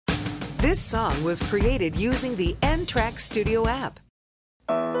This song was created using the N-Track Studio app.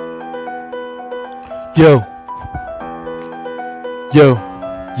 Yo, yo,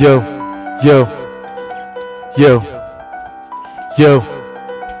 yo, yo, yo, yo,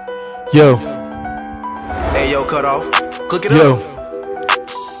 yo. Hey yo, cut off. Cook it Yo, up.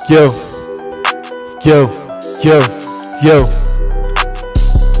 yo, yo, yo, yo,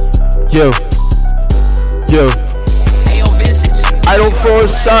 yo, yo. I don't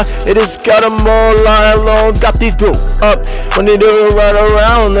force it is got 'em all lie alone. Got these built up when they do it right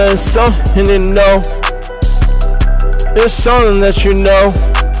around. There's something you know. There's something that you know.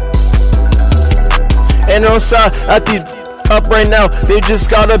 And on side at the up right now, they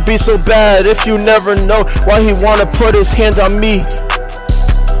just gotta be so bad. If you never know why he wanna put his hands on me,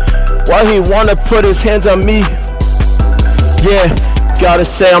 why he wanna put his hands on me. Yeah, gotta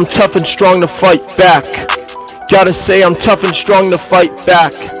say I'm tough and strong to fight back. Gotta say I'm tough and strong to fight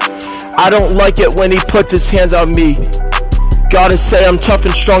back. I don't like it when he puts his hands on me. Gotta say I'm tough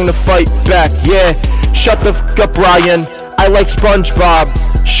and strong to fight back. Yeah, shut the f*** up, Brian. I like SpongeBob.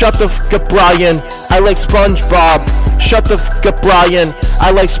 Shut the f*** up, Brian. I like SpongeBob. Shut the f*** up, Brian.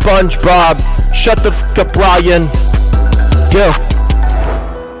 I like SpongeBob. Shut the f*** up, Brian. Yo,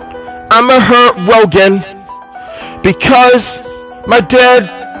 I'ma hurt Rogan because my dad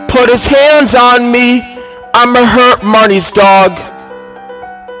put his hands on me. I'ma hurt Marnie's dog.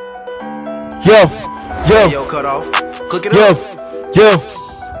 Yo, yo, Hey yo, cut off. Cook it yo, up. yo,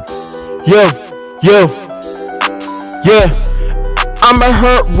 yo, yo, yeah. I'ma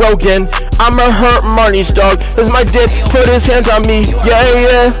hurt Rogan. I'ma hurt Marnie's dog. Cause my dad put his hands on me. Yeah,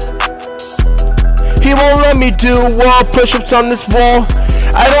 yeah. He won't let me do wall push-ups on this wall.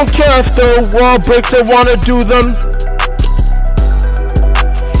 I don't care if the wall breaks, I wanna do them.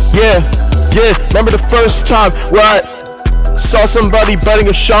 Yeah, yeah. Remember the first time where I saw somebody betting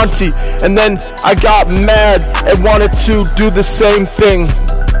Ashanti, and then I got mad and wanted to do the same thing.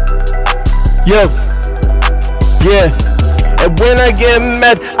 Yeah, yeah. And when I get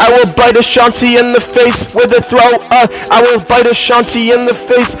mad, I will bite Ashanti in the face with a throw. I will bite Ashanti in the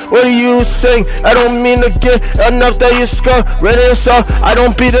face. What are you saying? I don't mean to get enough that you scar. Ready, so I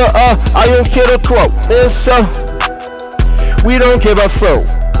don't beat a I don't kill a crow. And so we don't give a fuck.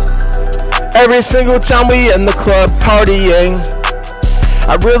 Every single time we in the club partying,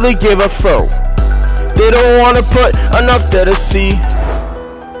 I really give a fuck. They don't wanna put enough there to see.